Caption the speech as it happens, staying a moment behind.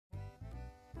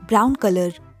brown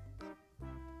color,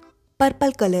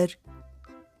 purple color,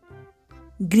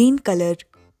 green color,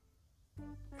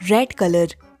 red color,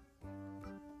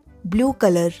 blue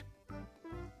color,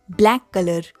 black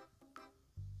color,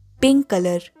 pink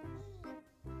color,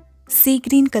 sea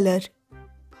green color,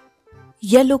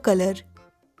 yellow color,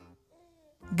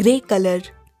 grey color,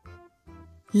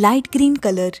 light green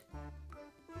color,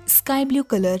 sky blue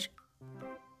color,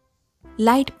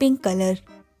 light pink color,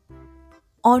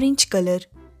 orange color.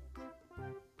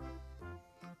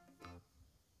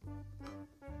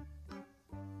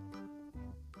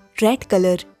 Red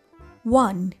color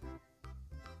 1.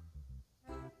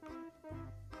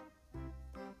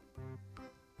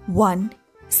 One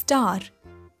star.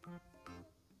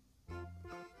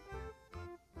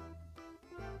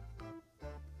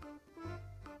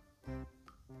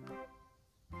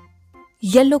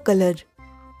 Yellow color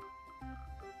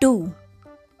 2.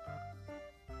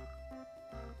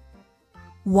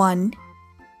 1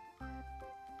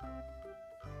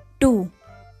 2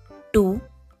 2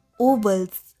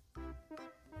 ovals.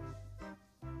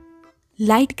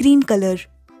 Light green color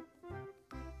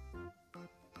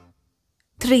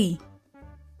 3.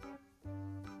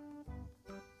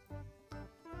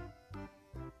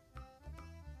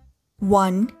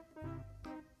 1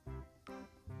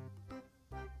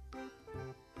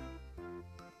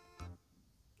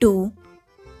 2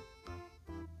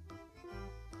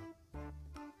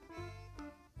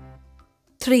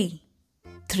 3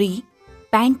 3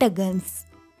 pentagons.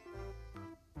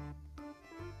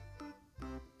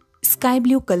 Sky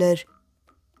blue color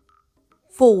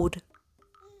 4.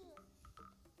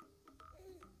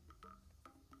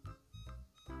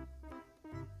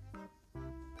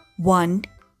 1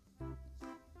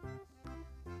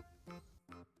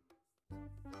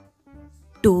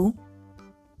 2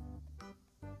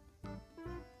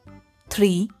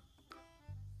 3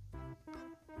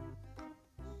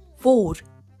 4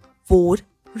 4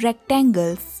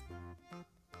 rectangles.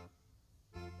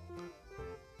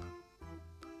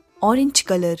 Orange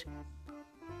color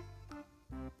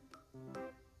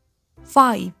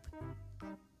 5.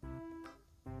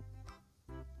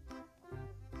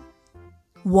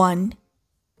 1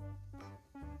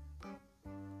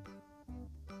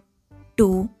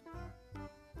 2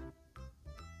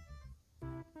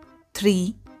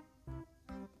 3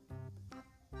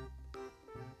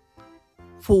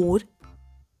 4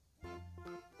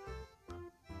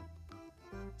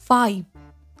 5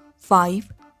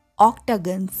 5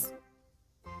 octagons.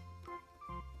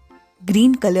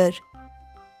 Green color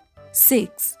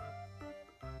 6.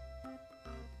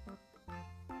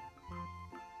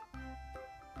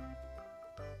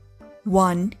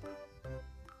 1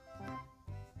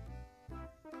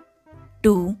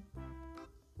 2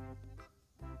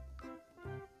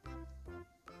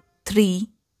 3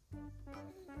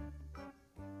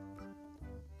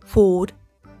 4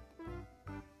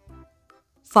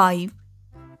 5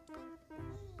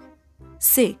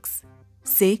 6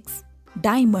 6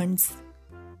 diamonds.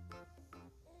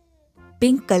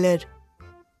 Pink color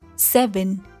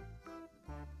 7.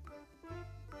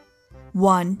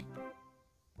 1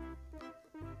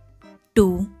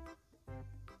 2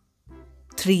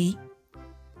 3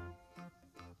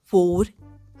 4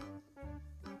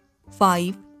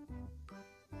 5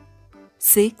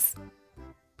 6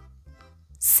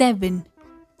 7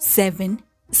 7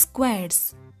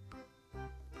 squares.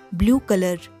 Blue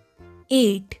color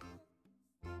 8.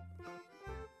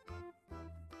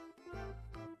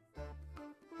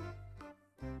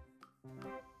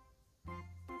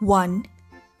 1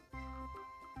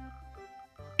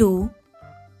 2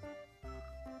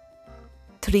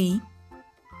 3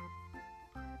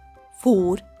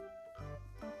 4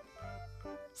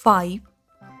 5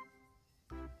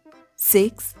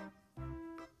 6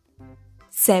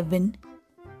 7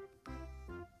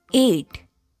 8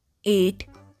 8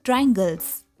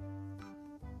 triangles.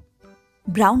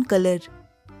 Brown color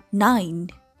 9.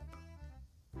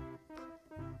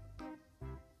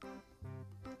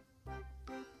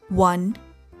 1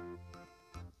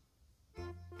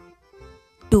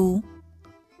 2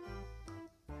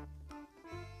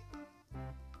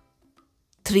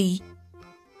 3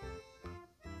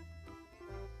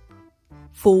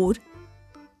 4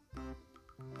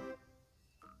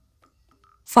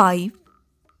 5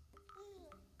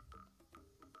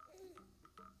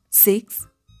 6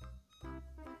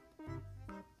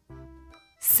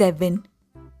 7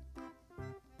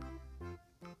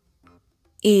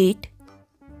 8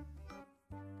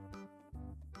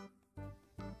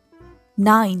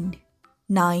 9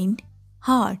 9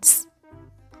 hearts.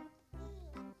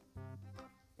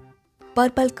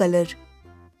 Purple color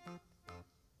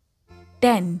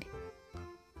 10.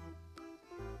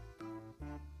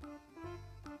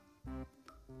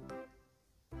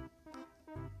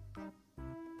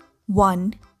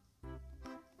 1,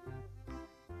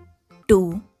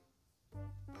 2,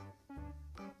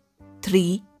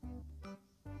 3,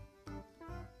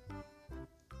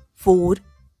 4,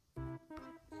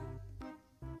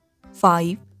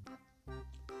 5,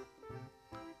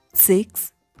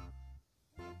 6,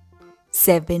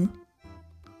 7,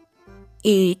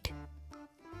 8,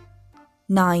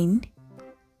 9,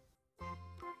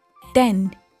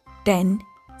 10. 10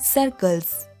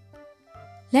 circles.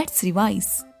 Let's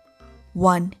revise.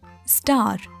 1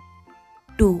 star,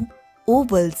 2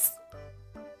 ovals,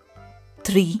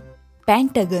 3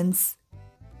 pentagons,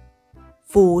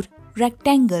 4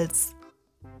 rectangles,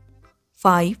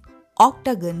 5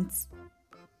 octagons,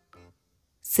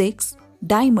 6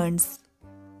 diamonds,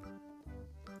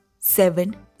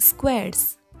 7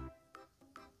 squares,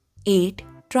 8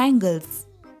 triangles,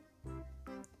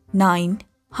 9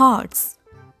 hearts,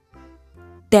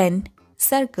 10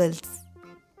 circles.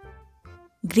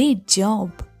 Great job!